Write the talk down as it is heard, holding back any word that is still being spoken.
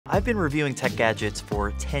I've been reviewing tech gadgets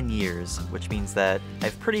for 10 years, which means that I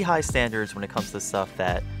have pretty high standards when it comes to stuff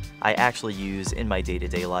that I actually use in my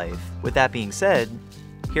day-to-day life. With that being said,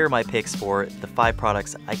 here are my picks for the 5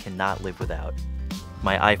 products I cannot live without.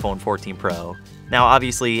 My iPhone 14 Pro. Now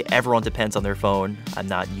obviously everyone depends on their phone, I'm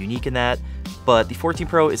not unique in that, but the 14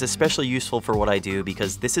 Pro is especially useful for what I do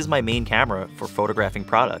because this is my main camera for photographing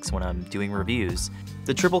products when I'm doing reviews.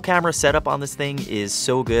 The triple camera setup on this thing is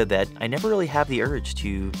so good that I never really have the urge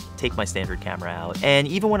to take my standard camera out. And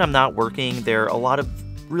even when I'm not working, there are a lot of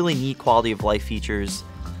really neat quality of life features.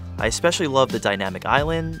 I especially love the dynamic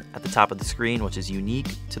island at the top of the screen, which is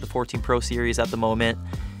unique to the 14 Pro series at the moment.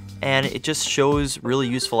 And it just shows really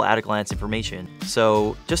useful at-a-glance information.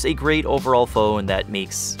 So just a great overall phone that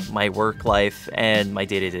makes my work life and my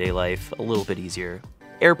day-to-day life a little bit easier.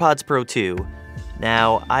 AirPods Pro 2.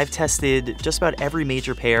 Now, I've tested just about every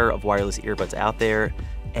major pair of wireless earbuds out there,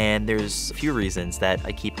 and there's a few reasons that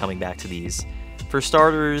I keep coming back to these. For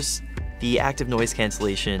starters, the active noise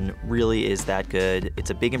cancellation really is that good.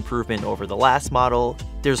 It's a big improvement over the last model.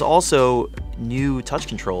 There's also new touch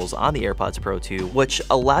controls on the AirPods Pro 2, which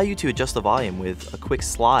allow you to adjust the volume with a quick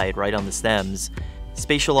slide right on the stems.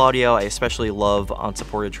 Spatial audio I especially love on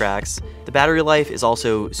supported tracks. The battery life is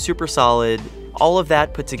also super solid. All of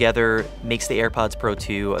that put together makes the AirPods Pro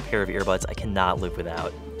 2 a pair of earbuds I cannot live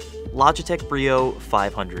without. Logitech Brio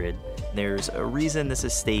 500. There's a reason this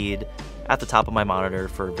has stayed at the top of my monitor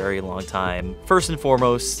for a very long time. First and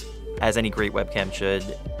foremost, as any great webcam should,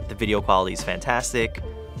 the video quality is fantastic.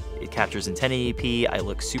 It captures in 1080p, I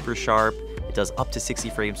look super sharp. It does up to 60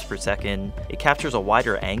 frames per second. It captures a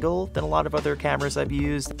wider angle than a lot of other cameras I've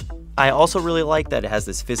used. I also really like that it has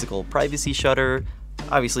this physical privacy shutter.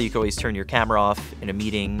 Obviously, you can always turn your camera off in a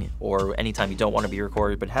meeting or anytime you don't want to be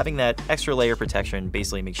recorded, but having that extra layer of protection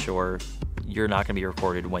basically makes sure you're not going to be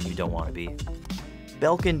recorded when you don't want to be.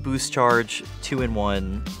 Belkin Boost Charge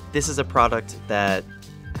 2-in-1. This is a product that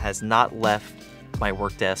has not left my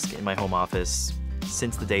work desk in my home office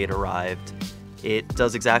since the day it arrived. It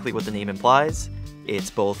does exactly what the name implies. It's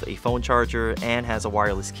both a phone charger and has a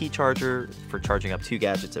wireless key charger for charging up 2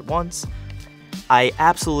 gadgets at once. I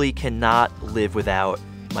absolutely cannot live without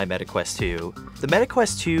my MetaQuest 2. The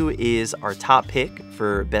MetaQuest 2 is our top pick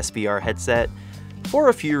for best VR headset for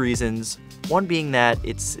a few reasons. One being that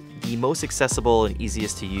it's the most accessible and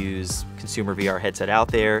easiest to use consumer VR headset out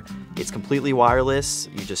there. It's completely wireless.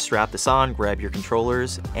 You just strap this on, grab your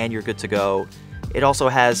controllers, and you're good to go. It also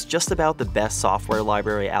has just about the best software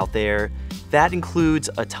library out there. That includes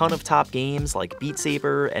a ton of top games like Beat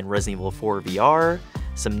Saber and Resident Evil 4 VR,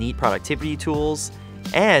 some neat productivity tools,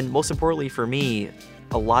 and most importantly for me,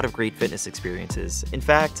 a lot of great fitness experiences. In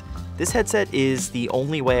fact, this headset is the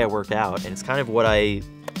only way I work out, and it's kind of what I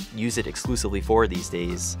use it exclusively for these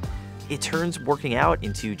days. It turns working out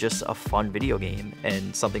into just a fun video game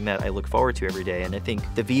and something that I look forward to every day. And I think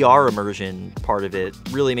the VR immersion part of it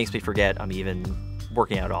really makes me forget I'm even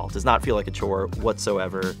working out at all. It does not feel like a chore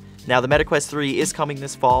whatsoever. Now, the MetaQuest 3 is coming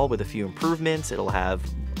this fall with a few improvements. It'll have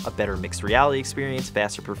a better mixed reality experience,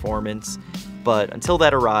 faster performance. But until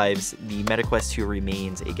that arrives, the MetaQuest 2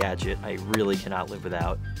 remains a gadget I really cannot live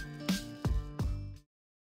without.